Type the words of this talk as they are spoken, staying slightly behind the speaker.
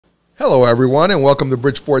Hello, everyone, and welcome to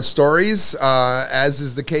Bridgeport Stories. As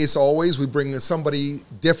is the case always, we bring somebody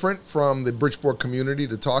different from the Bridgeport community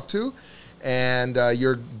to talk to. And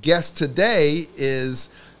your guest today is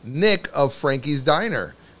Nick of Frankie's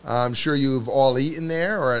Diner. I'm sure you've all eaten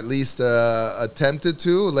there, or at least attempted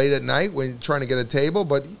to late at night when trying to get a table.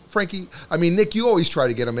 But Nick, you always try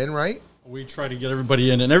to get them in, right? We try to get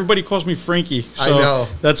everybody in, and everybody calls me Frankie. So I know.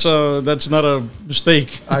 That's not a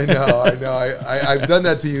mistake. I know. I've done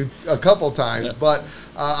that to you a couple times, yeah. But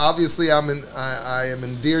obviously I am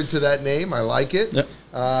endeared to that name. I like it, yeah.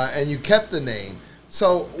 And you kept the name.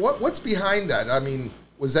 So what's behind that? I mean,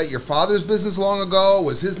 was that your father's business long ago?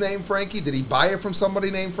 Was his name Frankie? Did he buy it from somebody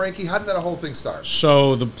named Frankie? How did that whole thing start?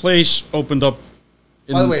 So the place opened up.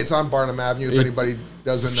 By the way, it's on Barnum Avenue, if anybody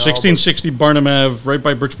doesn't know. 1660 Barnum Ave, right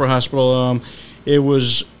by Bridgeport Hospital. It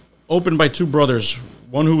was opened by two brothers,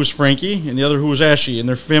 one who was Frankie and the other who was Ashy, and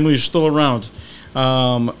their family is still around.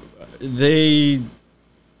 They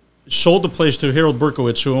sold the place to Harold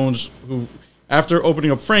Berkowitz, who after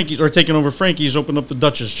opening up Frankie's, or taking over Frankie's, opened up the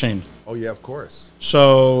Dutchess chain. Oh, yeah, of course.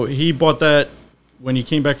 So he bought that when he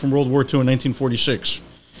came back from World War II in 1946.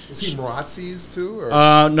 Was he Marazzi's too?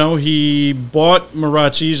 Or? No, he bought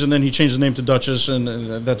Marazzi's and then he changed the name to Dutchess, and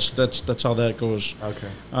that's how that goes. Okay.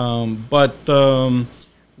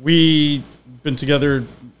 We've been together.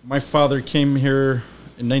 My father came here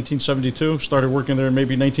in 1972, started working there in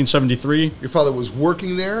maybe 1973. Your father was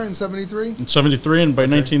working there in 73? In 73, and by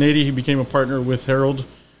 1980 he became a partner with Harold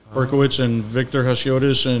Berkowitz and Victor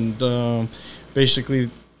Hasiotis, and basically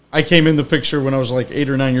I came in the picture when I was like 8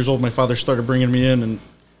 or 9 years old. My father started bringing me in, and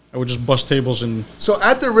I would just bust tables and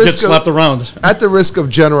at the risk get slapped around. At the risk of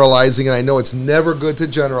generalizing, and I know it's never good to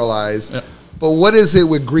generalize, yeah. But what is it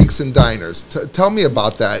with Greeks and diners? Tell me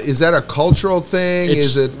about that. Is that a cultural thing?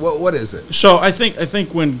 Is it what is it? So I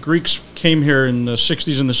think when Greeks came here in the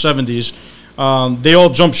 60s and the 70s, they all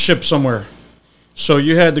jumped ship somewhere. So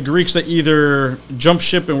you had the Greeks that either jumped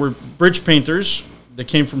ship and were bridge painters that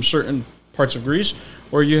came from certain parts of Greece,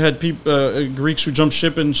 or you had Greeks who jumped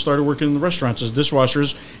ship and started working in the restaurants as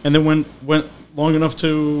dishwashers, and then went long enough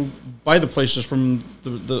to buy the places from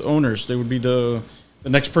the owners. They would be the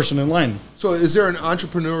next person in line. So is there an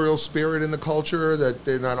entrepreneurial spirit in the culture that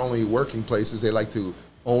they're not only working places, they like to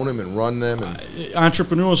own them and run them?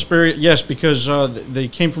 Entrepreneurial spirit, yes, because they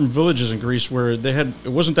came from villages in Greece where it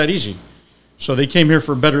wasn't that easy. So they came here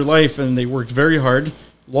for a better life, and they worked very hard.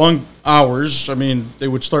 Long hours. I mean, they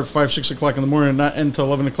would start 5, 6 o'clock in the morning and not end until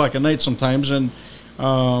 11 o'clock at night sometimes, and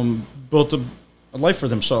built a life for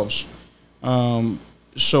themselves.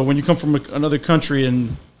 So when you come from another country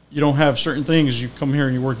and you don't have certain things, you come here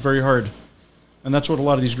and you work very hard. And that's what a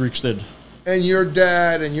lot of these Greeks did. And your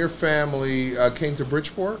dad and your family came to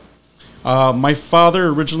Bridgeport? My father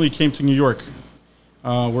originally came to New York,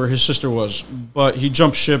 where his sister was. But he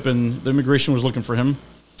jumped ship, and the immigration was looking for him.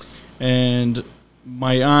 And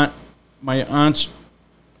my aunt's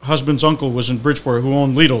husband's uncle was in Bridgeport, who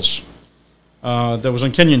owned Lidl's. That was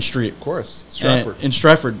on Kenyon Street. Of course, Stratford. In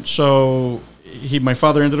Stratford. So my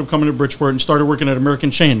father ended up coming to Bridgeport and started working at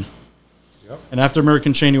American Chain. Yep. And after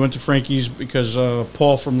American Chain, he went to Frankie's because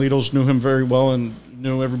Paul from Lidl's knew him very well and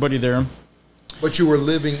knew everybody there. But you were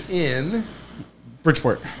living in?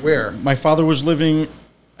 Bridgeport. Where? My father was living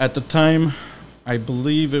at the time, I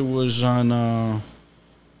believe it was on...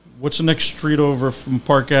 what's the next street over from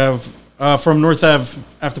Park Ave? From North Ave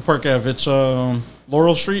after Park Ave. It's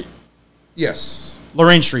Laurel Street? Yes.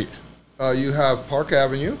 Lorraine Street. You have Park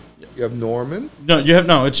Avenue. You have Norman. If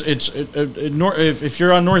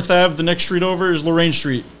you're on North Ave, the next street over is Lorraine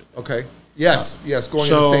Street. Okay. Yes, going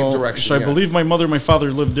in the same direction. So I believe my mother and my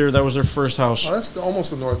father lived there. That was their first house. Oh, that's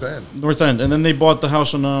almost the North End. North End. And then they bought the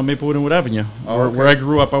house on Maplewood and Wood Avenue, where I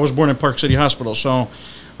grew up. I was born in Park City Hospital, so...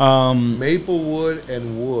 Maplewood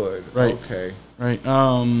and Wood. Right. Okay. Right.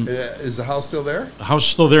 Is the house still there? The house is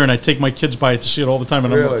still there, and I take my kids by it to see it all the time.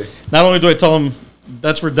 And really? Not only do I tell them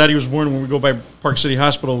that's where Daddy was born when we go by Park City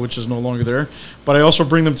Hospital, which is no longer there, but I also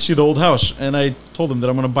bring them to see the old house. And I told them that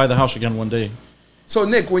I'm going to buy the house again one day. So,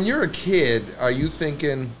 Nick, when you're a kid, are you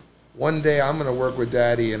thinking, one day I'm going to work with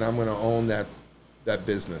Daddy and I'm going to own that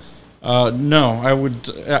business? No,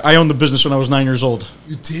 I owned the business when I was 9 years old.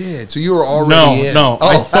 You did? So you were already in? No.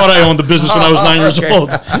 I thought I owned the business when I was 9 years old.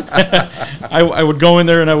 I would go in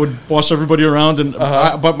there and I would boss everybody around, and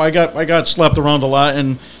but I got slapped around a lot,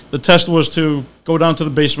 and the test was to go down to the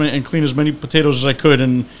basement and clean as many potatoes as I could,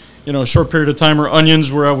 and a short period of time, or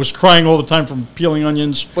onions, where I was crying all the time from peeling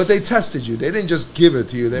onions. But they tested you. They didn't just give it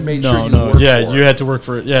to you. They made sure you worked for it. You had to work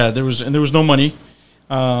for it. Yeah, there was no money.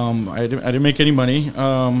 I didn't make any money.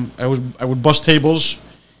 I would bust tables.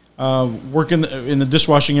 working in the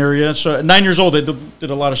dishwashing area. So at 9 years old, I did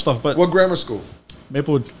a lot of stuff. But what grammar school?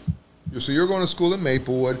 Maplewood. So you're going to school in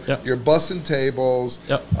Maplewood. Yep. You're bussing tables.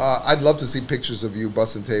 Yep. I'd love to see pictures of you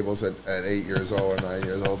bussing tables at 8 years old or 9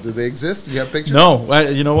 years old. Do they exist? Do you have pictures? No.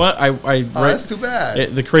 You know what? That's too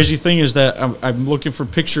bad. The crazy thing is that I'm looking for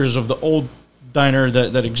pictures of the old diner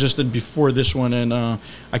that existed before this one, and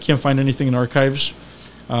I can't find anything in archives.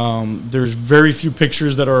 There's very few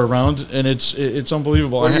pictures that are around, and it's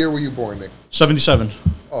unbelievable. What year were you born, Nick? 77.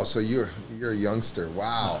 Oh, so you're a youngster.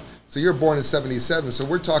 Wow. So you're born in 77, so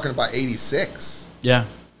we're talking about 86. Yeah.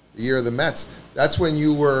 The year of the Mets. That's when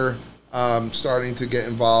you were starting to get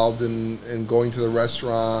involved in going to the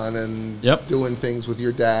restaurant and doing things with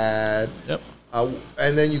your dad. Yep.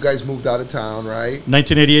 And then you guys moved out of town, right?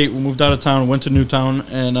 1988, we moved out of town, went to Newtown,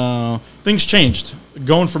 and things changed.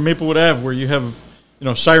 Going from Maplewood Ave, where you have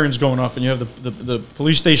sirens going off, and you have the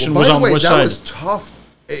police station was on the west side. That was tough.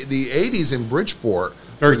 The 80s in Bridgeport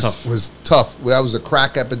was tough. That was a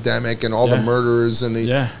crack epidemic and all the murders and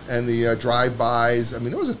the drive-bys. I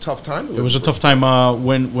mean, it was a tough time to live. It was a tough time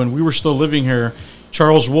when we were still living here.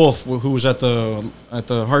 Charles Wolf, who was at the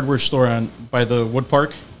hardware store by the Wood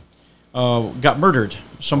Park, got murdered.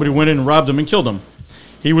 Somebody went in and robbed him and killed him.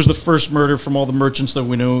 He was the first murder from all the merchants that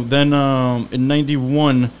we knew. Then in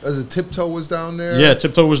 91... As a Tiptoe was down there? Yeah,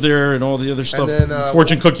 Tiptoe was there and all the other stuff. And then,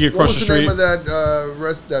 Fortune Cookie across the street. What was the name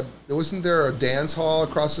of that wasn't there a dance hall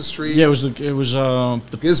across the street? Yeah, it was the Gizmos.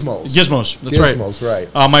 Gizmos, that's right. Gizmos, right.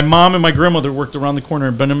 My mom and my grandmother worked around the corner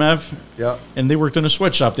in Barnum Ave. Yeah. And they worked in a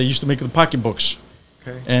sweatshop. They used to make the pocketbooks.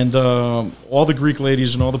 Okay. And all the Greek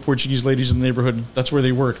ladies and all the Portuguese ladies in the neighborhood, that's where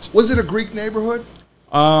they worked. Was it a Greek neighborhood?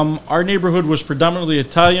 Our neighborhood was predominantly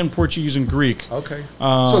Italian, Portuguese, and Greek. Okay.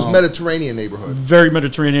 So it's Mediterranean neighborhood. Very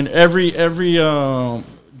Mediterranean. Every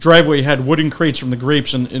driveway had wooden crates from the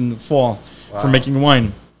grapes in the fall for making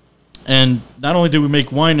wine. And not only did we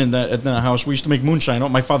make wine at that house, we used to make moonshine.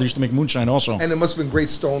 My father used to make moonshine also. And there must have been great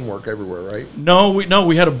stonework everywhere, right? No,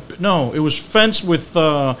 it was fenced with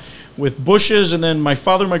bushes, and then my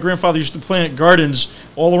father and my grandfather used to plant gardens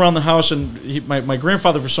all around the house. And my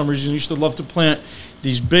grandfather, for some reason, used to love to plant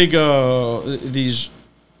these big these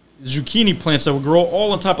zucchini plants that would grow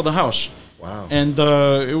all on top of the house. Wow! And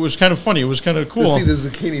it was kind of funny. It was kind of cool. To see the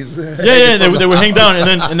zucchinis. Yeah, they would hang down,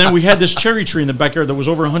 and then we had this cherry tree in the backyard that was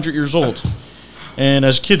over 100 years old. And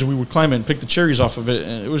as kids, we would climb it and pick the cherries off of it.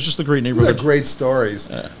 And it was just a great neighborhood. These are great stories.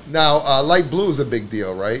 Now, light blue is a big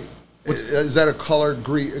deal, right? Is that a color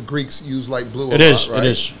Greeks use light blue a lot, right? It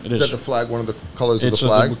is. Is that the flag, one of the colors of the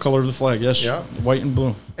flag? It's the color of the flag, yes. Yeah. White and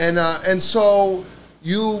blue. And so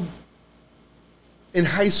you, in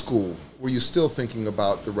high school, were you still thinking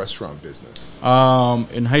about the restaurant business?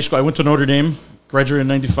 In high school, I went to Notre Dame, graduated in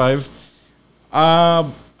 95.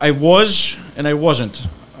 I was and I wasn't.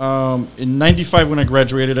 In 95 when I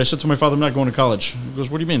graduated, I said to my father, I'm not going to college. He goes,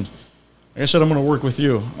 what do you mean? I said, I'm going to work with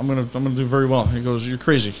you. I'm going to do very well. He goes, you're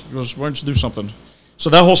crazy. He goes, why don't you do something? So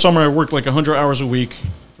that whole summer, I worked like 100 hours a week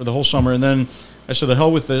for the whole summer. And then I said, the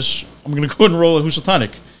hell with this. I'm going to go enroll at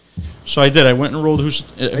Housatonic. So I did. I went and enrolled at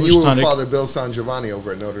Housatonic. And you were with Father Bill San Giovanni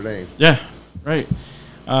over at Notre Dame. Yeah, right.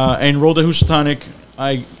 I enrolled at Housatonic.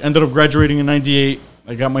 I ended up graduating in 98.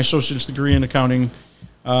 I got my associate's degree in accounting.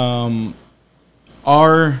 Our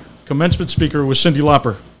commencement speaker was Cyndi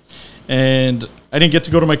Lauper. And I didn't get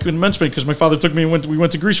to go to my commencement because my father took me and we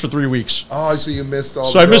went to Greece for 3 weeks. Oh, so you missed all.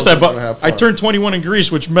 So I missed that, but I turned 21 in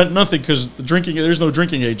Greece, which meant nothing because there's no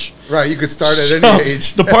drinking age. Right, you could start at any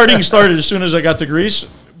age. The partying started as soon as I got to Greece,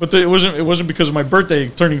 but it wasn't because of my birthday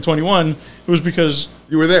turning 21. It was because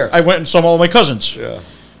you were there. I went and saw all my cousins. Yeah.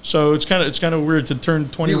 So it's kind of weird to turn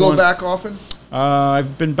 21. Do you go back often?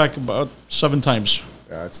 I've been back about 7 times.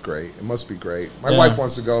 Yeah, that's great. It must be great. My wife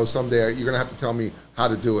wants to go someday. You're going to have to tell me how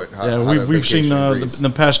to do it. We've seen in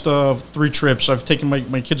the past 3 trips. I've taken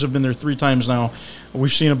my kids have been there 3 times now.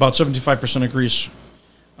 We've seen about 75% of Greece.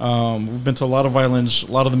 We've been to a lot of islands,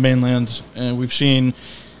 a lot of the mainland, and we've seen.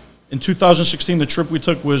 In 2016, the trip we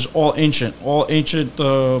took was all ancient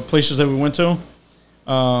places that we went to.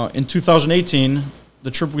 In 2018,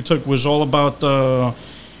 the trip we took was all about the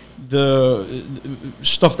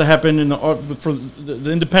stuff that happened for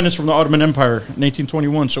the independence from the Ottoman Empire in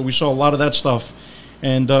 1821. So we saw a lot of that stuff,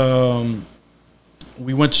 and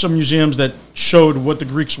we went to some museums that showed what the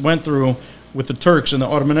Greeks went through with the Turks and the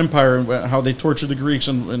Ottoman Empire, and how they tortured the Greeks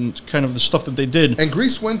and kind of the stuff that they did. And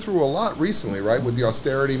Greece went through a lot recently, right, with the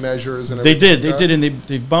austerity measures and everything. They did, and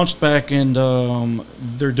they've bounced back, and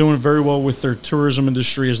they're doing very well with their tourism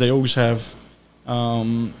industry as they always have.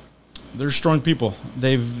 They're strong people.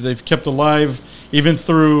 They've kept alive even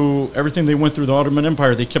through everything they went through the Ottoman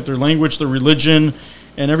Empire. They kept their language, their religion,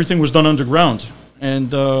 and everything was done underground.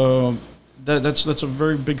 And that's a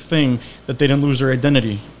very big thing that they didn't lose their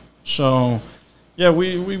identity. So, yeah,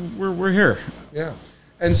 we're here. Yeah,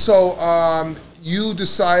 and so you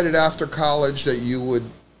decided after college that you would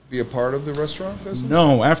be a part of the restaurant business?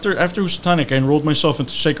 No, after Housatonic, I enrolled myself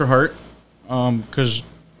into Sacred Heart because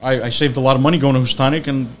I saved a lot of money going to Housatonic,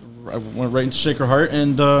 and I went right into Sacred Heart,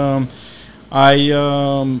 and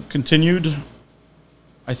I continued.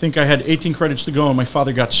 I think I had 18 credits to go, and my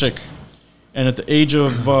father got sick. And at the age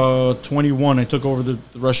of 21, I took over the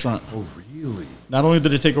restaurant. Oh, really? Not only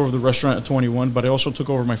did I take over the restaurant at 21, but I also took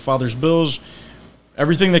over my father's bills,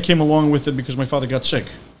 everything that came along with it because my father got sick.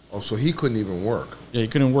 Oh, so he couldn't even work. Yeah, he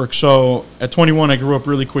couldn't work. So at 21, I grew up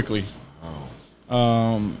really quickly.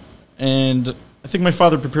 Oh. And I think my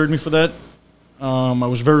father prepared me for that. I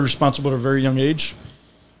was very responsible at a very young age.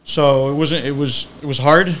 So it was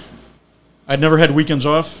hard. I'd never had weekends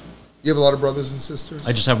off. You have a lot of brothers and sisters?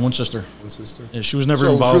 I just have one sister. One sister? Yeah, she was never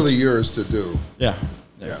so involved. So it was really yours to do. Yeah.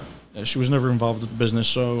 Yeah. She was never involved with the business.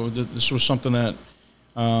 So this was something that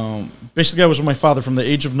basically I was with my father from the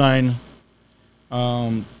age of 9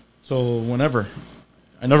 till whenever.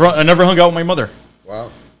 I never hung out with my mother. Wow.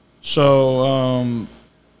 So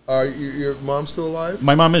your mom's still alive?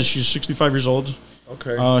 My mom is. She's 65 years old.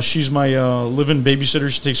 Okay. She's my live-in babysitter.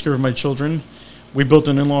 She takes care of my children. We built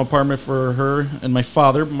an in-law apartment for her and my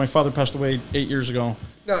father. My father passed away 8 years ago.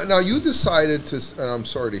 Now you decided to, and I'm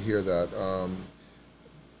sorry to hear that,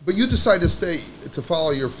 but you decided to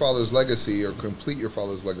follow your father's legacy or complete your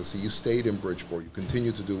father's legacy. You stayed in Bridgeport. You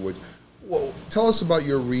continued to do what. Well, tell us about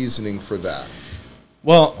your reasoning for that.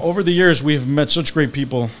 Well, over the years, we've met such great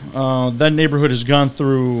people. That neighborhood has gone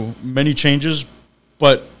through many changes,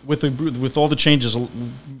 but with all the changes,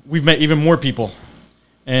 we've met even more people,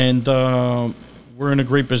 and we're in a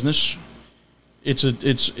great business. It's a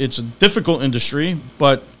difficult industry,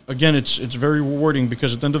 but again, it's very rewarding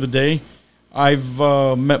because at the end of the day, I've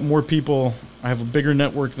met more people. I have a bigger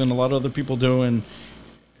network than a lot of other people do, and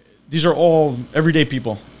these are all everyday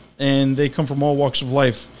people, and they come from all walks of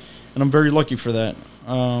life, and I'm very lucky for that.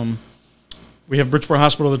 We have Bridgeport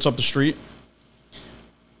Hospital that's up the street.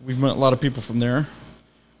 We've met a lot of people from there.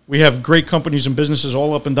 We have great companies and businesses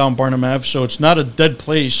all up and down Barnum Ave, so it's not a dead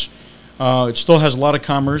place. It still has a lot of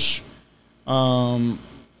commerce. And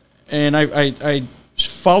I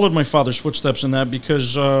followed my father's footsteps in that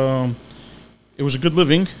because it was a good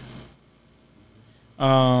living,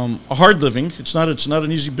 a hard living. It's not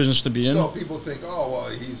an easy business to be in. So people think, oh, well,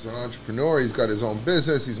 he's an entrepreneur. He's got his own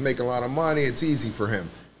business. He's making a lot of money. It's easy for him.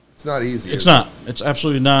 It's not easy. It's not. It's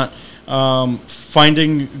absolutely not.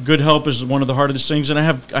 Finding good help is one of the hardest things. And I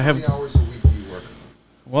have. How many hours a week do you work?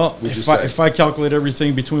 Well, if I calculate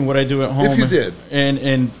everything between what I do at home, if you did,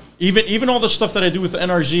 and even all the stuff that I do with the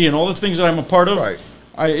NRZ and all the things that I'm a part of, right.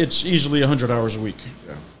 It's easily 100 hours a week.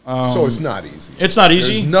 Yeah. So it's not easy. It's not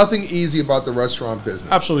easy. There's nothing easy about the restaurant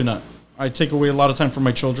business. Absolutely not. I take away a lot of time from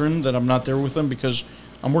my children that I'm not there with them because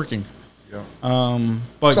I'm working. Yeah.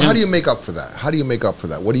 But so how do you make up for that? How do you make up for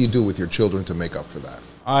that? What do you do with your children to make up for that?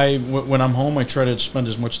 When I'm home, I try to spend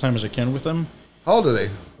as much time as I can with them. How old are they?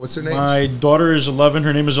 What's their names? My daughter is 11.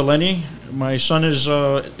 Her name is Eleni. My son is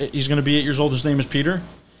he's going to be 8 years old. His name is Peter.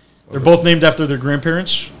 They're both named after their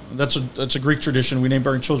grandparents. That's a Greek tradition. We name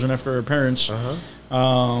our children after our parents. Uh-huh.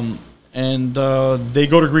 And they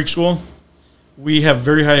go to Greek school. We have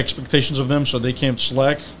very high expectations of them, so they can't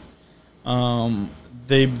slack.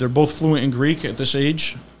 They're both fluent in Greek at this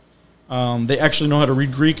age. They actually know how to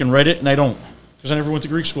read Greek and write it, and I don't, because I never went to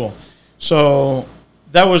Greek school. So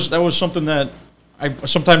that was something that I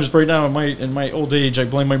sometimes right now in my old age I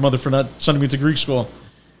blame my mother for not sending me to Greek school.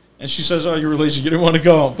 And she says, "Oh, you were lazy. You didn't want to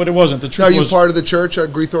go." But it wasn't. The truth was. Are you part of the church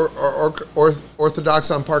at Greek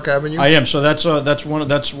Orthodox on Park Avenue? I am. So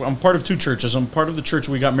I'm part of two churches. I'm part of the church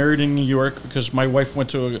we got married in New York because my wife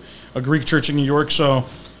went to a Greek church in New York. So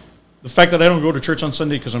the fact that I don't go to church on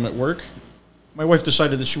Sunday because I'm at work, my wife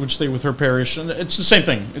decided that she would stay with her parish, and it's the same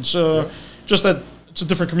thing. It's just that it's a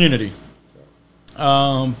different community.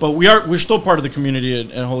 But we're still part of the community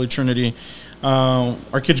at Holy Trinity.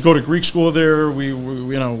 Our kids go to Greek school there.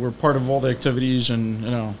 We're part of all the activities,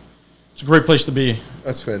 and it's a great place to be.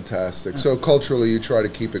 That's fantastic. So culturally, you try to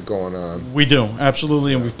keep it going on. We do,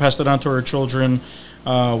 absolutely, and we've passed it on to our children.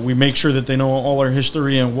 We make sure that they know all our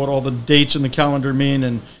history and what all the dates in the calendar mean,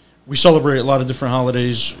 and we celebrate a lot of different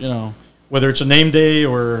holidays. Whether it's a name day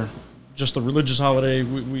or just a religious holiday,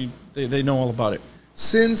 they know all about it.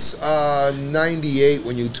 Since '98,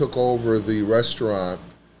 when you took over the restaurant,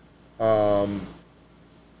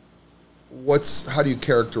 how do you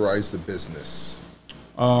characterize the business?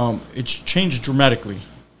 It's changed dramatically.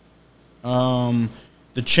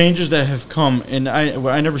 The changes that have come, and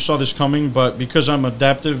I never saw this coming, but because I'm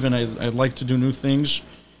adaptive and I like to do new things,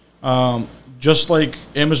 just like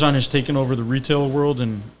Amazon has taken over the retail world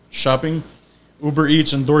and shopping, Uber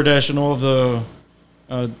Eats and DoorDash and all the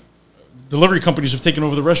delivery companies have taken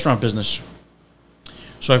over the restaurant business.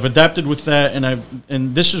 So I've adapted with that,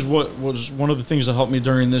 and this is what was one of the things that helped me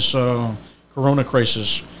during this Corona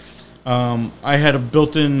crisis. I had a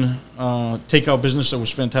built-in takeout business that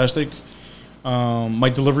was fantastic. My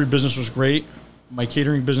delivery business was great. My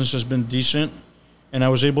catering business has been decent, and I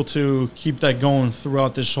was able to keep that going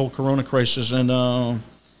throughout this whole Corona crisis. And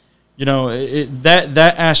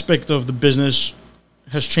that aspect of the business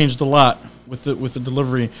has changed a lot with the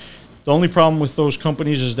delivery. The only problem with those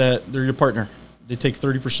companies is that they're your partner. They take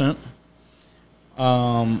 30%.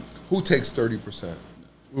 Who takes 30%?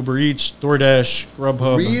 Uber Eats, DoorDash,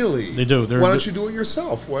 Grubhub. Really? They do. Why don't you do it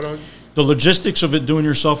yourself? Why don't? The logistics of it doing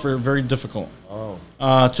yourself are very difficult. Oh.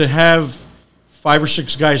 To have 5 or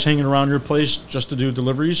 6 guys hanging around your place just to do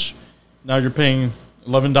deliveries, now you're paying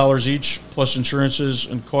 $11 each plus insurances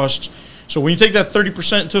and costs. So when you take that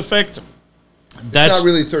 30% into effect, that's not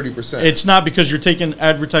really 30%. It's not, because you're taking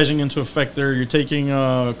advertising into effect there. You're taking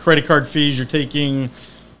credit card fees. You're taking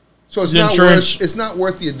it's the not insurance. It's not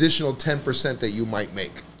worth the additional 10% that you might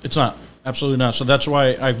make. It's not. Absolutely not. So that's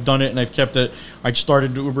why I've done it and I've kept it. I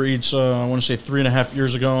started Uber Eats, I want to say 3.5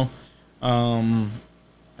 years ago. I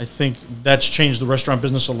think that's changed the restaurant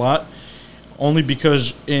business a lot, only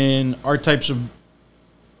because in our types of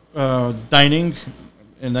dining,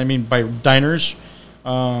 and I mean by diners,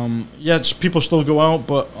 people still go out,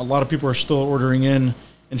 but a lot of people are still ordering in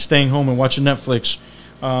and staying home and watching Netflix.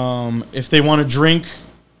 If they want to drink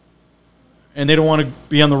and they don't want to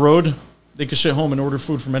be on the road, they can sit home and order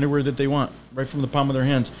food from anywhere that they want, right from the palm of their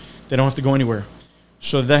hand. They don't have to go anywhere.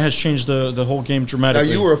 So that has changed the whole game dramatically.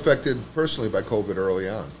 Now, you were affected personally by COVID early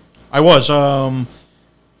on. I was.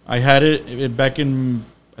 I had it back in,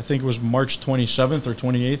 I think it was March 27th or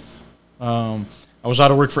 28th. I was out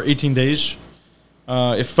of work for 18 days.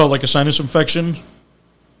 It felt like a sinus infection.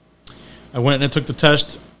 I went and I took the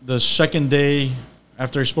test the second day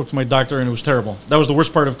after I spoke to my doctor, and it was terrible. That was the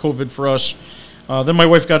worst part of COVID for us. Then my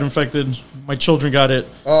wife got infected. My children got it.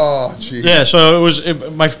 Oh, jeez. Yeah, so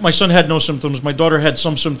my son had no symptoms. My daughter had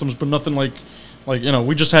some symptoms, but nothing like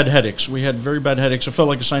we just had headaches. We had very bad headaches. It felt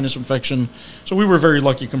like a sinus infection. So we were very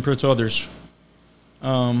lucky compared to others.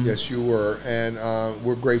 Yes, you were, and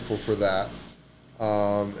we're grateful for that.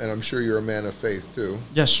 And I'm sure you're a man of faith, too.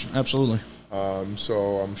 Yes, absolutely.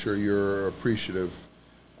 So I'm sure you're appreciative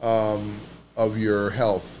of your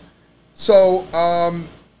health. So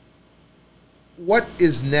what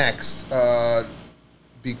is next?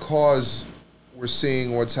 Because we're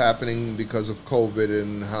seeing what's happening because of COVID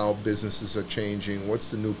and how businesses are changing. What's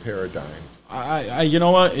the new paradigm? You know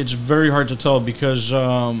what? It's very hard to tell because,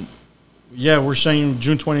 we're saying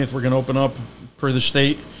June 20th we're going to open up per the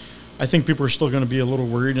state. I think people are still going to be a little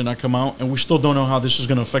worried and not come out, and we still don't know how this is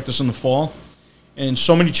going to affect us in the fall. And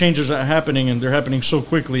so many changes are happening, and they're happening so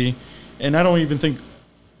quickly, and I don't even think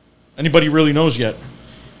anybody really knows yet.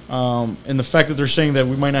 And the fact that they're saying that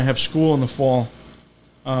we might not have school in the fall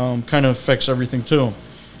kind of affects everything too.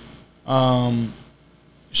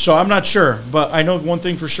 So I'm not sure, but I know one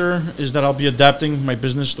thing for sure is that I'll be adapting my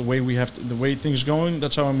business the way things going.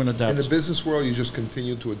 That's how I'm going to adapt. In the business world, you just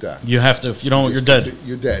continue to adapt. You have to. If you don't, you're dead.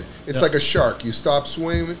 You're dead. It's like a shark. You stop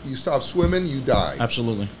swimming, you die.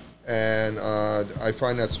 Absolutely. And I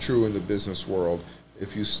find that's true in the business world.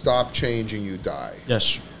 If you stop changing, you die.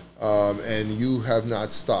 Yes. And you have not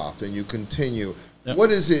stopped, and you continue. Yep.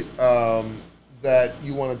 What is it that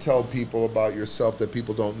you want to tell people about yourself that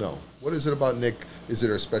people don't know? What is it about Nick? Is it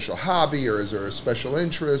a special hobby, or is there a special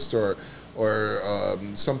interest, or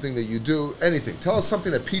something that you do? Anything. Tell us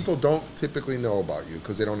something that people don't typically know about you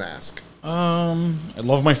because they don't ask. I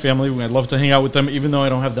love my family. I love to hang out with them, even though I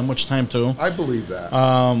don't have that much time to. I believe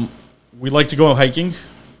that. We like to go hiking.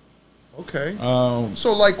 Okay.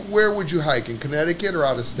 So, like, where would you hike? In Connecticut or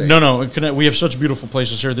out of state? No. We have such beautiful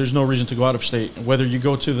places here. There's no reason to go out of state. Whether you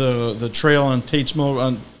go to the trail on Tate's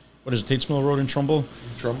Mill, Tate's Mill Road in Trumbull?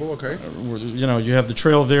 Trumbull, okay. You have the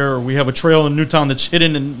trail there. Or we have a trail in Newtown that's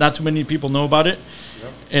hidden and not too many people know about it.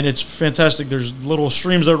 Yep. And it's fantastic. There's little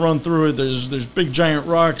streams that run through it. There's big giant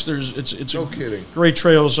rocks. It's no kidding. Great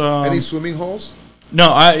trails. Any swimming holes?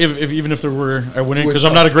 No, even if there were, I wouldn't, because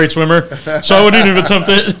I'm not a great swimmer, so I wouldn't even attempt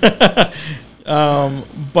it.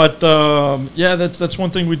 That's one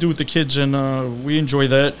thing we do with the kids, and we enjoy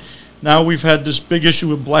that. Now we've had this big issue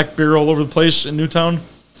with black bear all over the place in Newtown,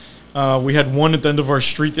 We had one at the end of our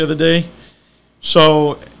street the other day.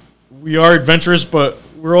 So we are adventurous, but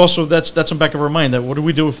we're also that's in the back of our mind that what do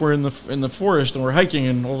we do if we're in the forest and we're hiking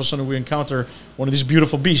and all of a sudden we encounter one of these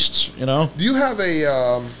beautiful beasts, you know? Do you have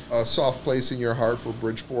a soft place in your heart for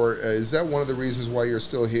Bridgeport? Is that one of the reasons why you're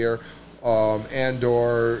still here?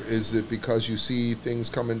 And/or is it because you see things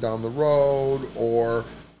coming down the road, or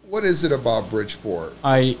what is it about Bridgeport?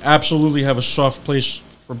 I absolutely have a soft place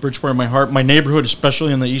for Bridgeport in my heart. My neighborhood,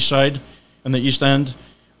 especially on the east side and the east end,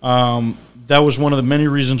 that was one of the many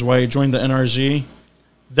reasons why I joined the NRZ.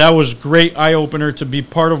 That was great eye-opener to be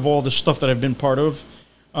part of all the stuff that I've been part of.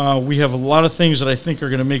 We have a lot of things that I think are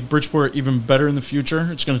going to make Bridgeport even better in the future.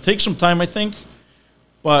 It's going to take some time, I think,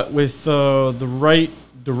 but with the right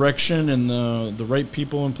direction and the right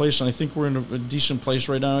people in place, and I think we're in a decent place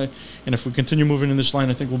right now. And if we continue moving in this line,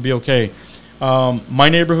 I think we'll be okay. My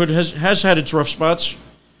neighborhood has had its rough spots,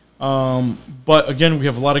 but again, we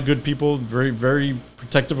have a lot of good people, very, very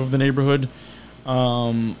protective of the neighborhood.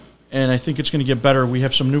 And I think it's going to get better. We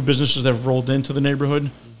have some new businesses that have rolled into the neighborhood.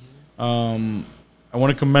 I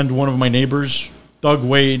want to commend one of my neighbors, Doug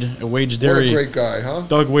Wade at Wade's Dairy. What a great guy, huh?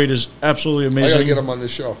 Doug Wade is absolutely amazing. I got to get him on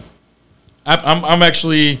this show. I'm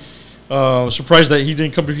actually surprised that he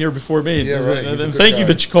didn't come here before me. Yeah, right. And thank you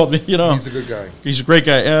that you called me. You know, he's a good guy. He's a great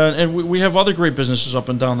guy, and we have other great businesses up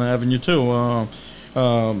and down the avenue too.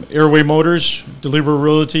 Airway Motors, DeLibero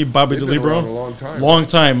Realty, Bobby They've DeLibero. been around a long time. Long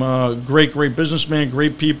time. Great businessman,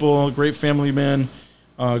 great people, great family man.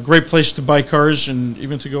 Great place to buy cars and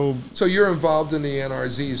even to go. So you're involved in the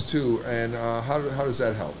NRZs too, and how does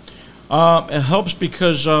that help? It helps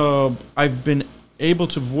because I've been able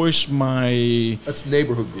to voice my. That's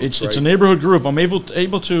neighborhood groups, It's a neighborhood group. I'm able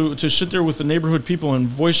to sit there with the neighborhood people and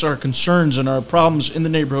voice our concerns and our problems in the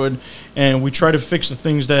neighborhood, and we try to fix the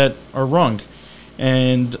things that are wrong.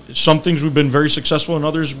 And some things we've been very successful, and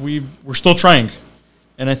others we're still trying.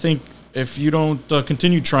 And I think if you don't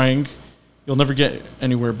continue trying, you'll never get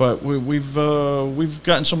anywhere. But we've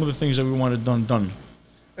gotten some of the things that we wanted done. And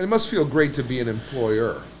it must feel great to be an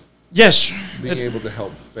employer. Yes, being able to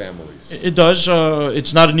help families. It does.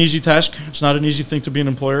 It's not an easy task. It's not an easy thing to be an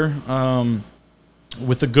employer.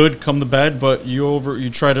 With the good come the bad, but you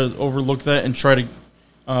try to overlook that and try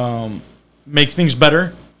to make things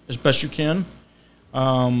better as best you can.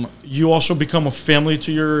 You also become a family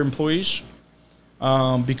to your employees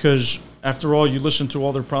because, after all, you listen to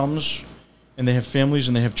all their problems, and they have families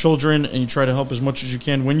and they have children, and you try to help as much as you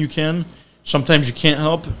can when you can. Sometimes you can't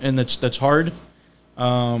help, and that's hard.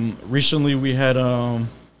 Recently, we had a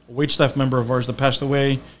waitstaff member of ours that passed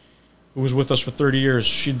away, who was with us for 30 years.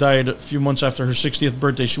 She died a few months after her 60th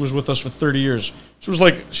birthday. She was with us for 30 years. She was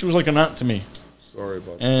like an aunt to me. Sorry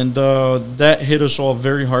about that. And that hit us all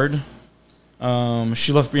very hard.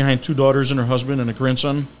 She left behind 2 daughters and her husband and a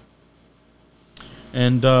grandson.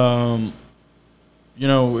 And, not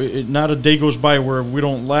a day goes by where we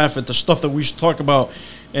don't laugh at the stuff that we used to talk about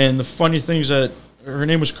and the funny things that her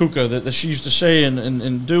name was Kuka, that she used to say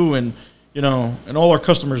and do, and, and all our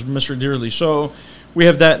customers miss her dearly. So we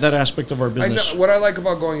have that aspect of our business. What I like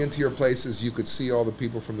about going into your place is you could see all the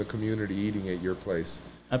people from the community eating at your place.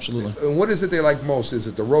 Absolutely. And what is it they like most? Is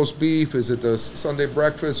it the roast beef? Is it the Sunday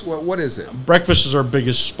breakfast? What is it? Breakfast is our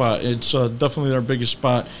biggest spot. It's definitely our biggest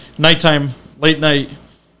spot. Nighttime, late night,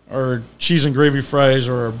 our cheese and gravy fries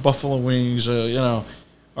or our buffalo wings,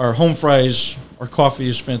 our home fries, our coffee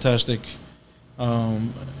is fantastic.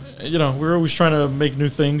 We're always trying to make new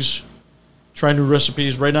things, try new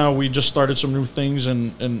recipes. Right now, we just started some new things,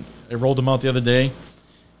 and I rolled them out the other day.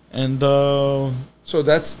 And so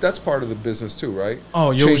that's part of the business too, right?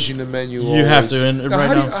 Oh, changing the menu. You have to. And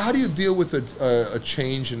now, how do you deal with a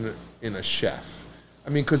change in a chef? I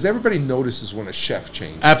mean, because everybody notices when a chef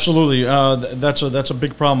changes. Absolutely, that's a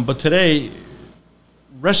big problem. But today,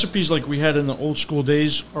 recipes like we had in the old school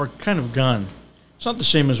days are kind of gone. It's not the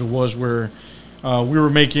same as it was where we were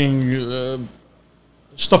making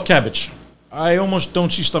stuffed cabbage. I almost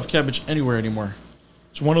don't see stuffed cabbage anywhere anymore.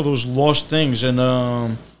 It's one of those lost things, and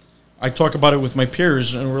I talk about it with my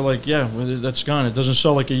peers, and we're like, yeah, that's gone. It doesn't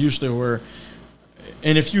sell like it used to.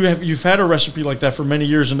 And if you've had a recipe like that for many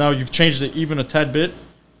years, and now you've changed it even a tad bit,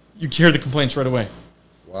 you hear the complaints right away.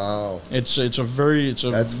 Wow. It's a very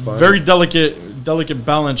delicate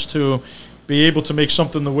balance to be able to make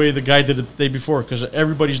something the way the guy did it the day before, because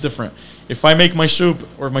everybody's different. If I make my soup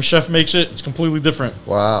or if my chef makes it, it's completely different.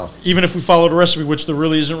 Wow. Even if we followed a recipe, which there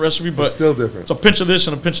really isn't a recipe, but it's still different. It's a pinch of this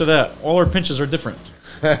and a pinch of that. All our pinches are different.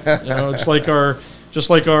 It's like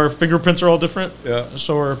our fingerprints are all different. Yeah.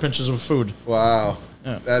 So are our pinches of food. Wow.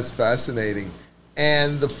 Yeah. That's fascinating.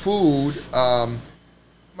 And the food,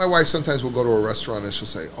 My wife sometimes will go to a restaurant and she'll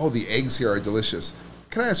say, "Oh, the eggs here are delicious."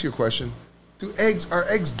 Can I ask you a question? Are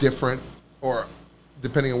eggs different, or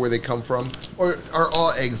depending on where they come from, or are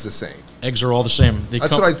all eggs the same? Eggs are all the same.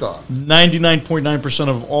 That's what I thought. 99.9%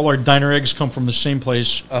 of all our diner eggs come from the same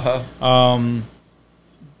place.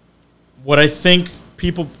 What I think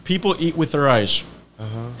people eat with their eyes,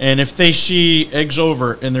 and if they see eggs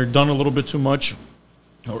over and they're done a little bit too much,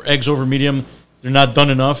 or eggs over medium, they're not done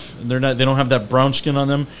enough. They don't have that brown skin on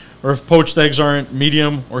them, or if poached eggs aren't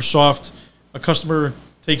medium or soft, a customer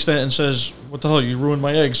takes that and says, "What the hell? You ruined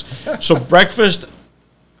my eggs." So breakfast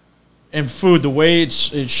and food, the way it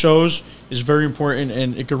shows, is very important,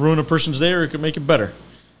 and it could ruin a person's day or it could make it better.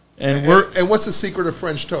 And what's the secret of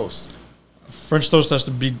French toast? French toast has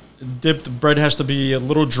to be dipped. The bread has to be a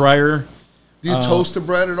little drier. Do you toast the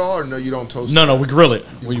bread at all, or no? You don't toast. No, we grill it.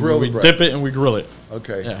 We dip it and we grill it.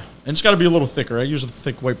 Okay. Yeah, and it's got to be a little thicker. I use a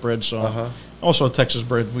thick white bread, so also Texas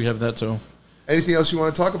bread. We have that too. Anything else you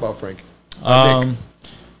want to talk about, Frank?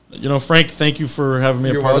 Frank, thank you for having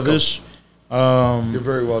me a part of this. You're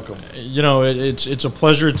very welcome. It's a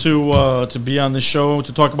pleasure to be on this show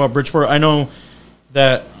to talk about Bridgeport. I know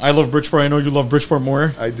that I love Bridgeport. I know you love Bridgeport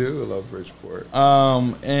more. I do love Bridgeport.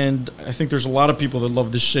 And I think there's a lot of people that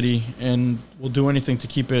love this city and will do anything to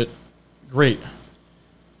keep it great.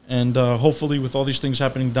 And hopefully with all these things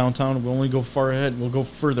happening downtown, we'll only go far ahead. We'll go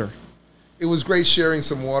further. It was great sharing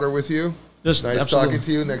some water with you. Yes, nice absolutely. talking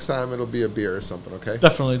to you. Next time it'll be a beer or something, okay?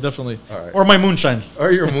 Definitely. All right. Or my moonshine.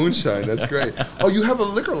 Or your moonshine. That's great. Oh, you have a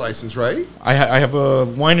liquor license, right? I have a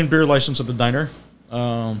wine and beer license at the diner.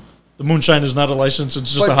 The moonshine is not a license;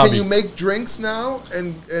 it's just a hobby. Can you make drinks now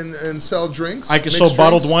and sell drinks? I can sell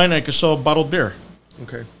bottled wine. I can sell bottled beer.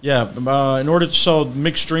 Okay. Yeah. In order to sell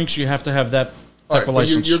mixed drinks, you have to have that type of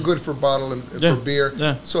license. You're good for bottle and for beer.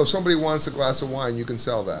 Yeah. So if somebody wants a glass of wine, you can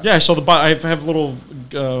sell that. Yeah. I sell I have little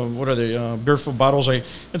what are they? Beer-filled bottles. And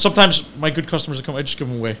sometimes my good customers that come, I just give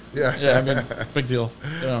them away. Yeah. Yeah. I mean, big deal.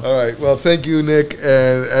 Yeah. All right. Well, thank you, Nick,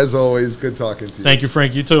 and as always, good talking to you. Thank you,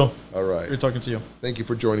 Frank. You too. All right. Good talking to you. Thank you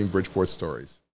for joining Bridgeport Stories.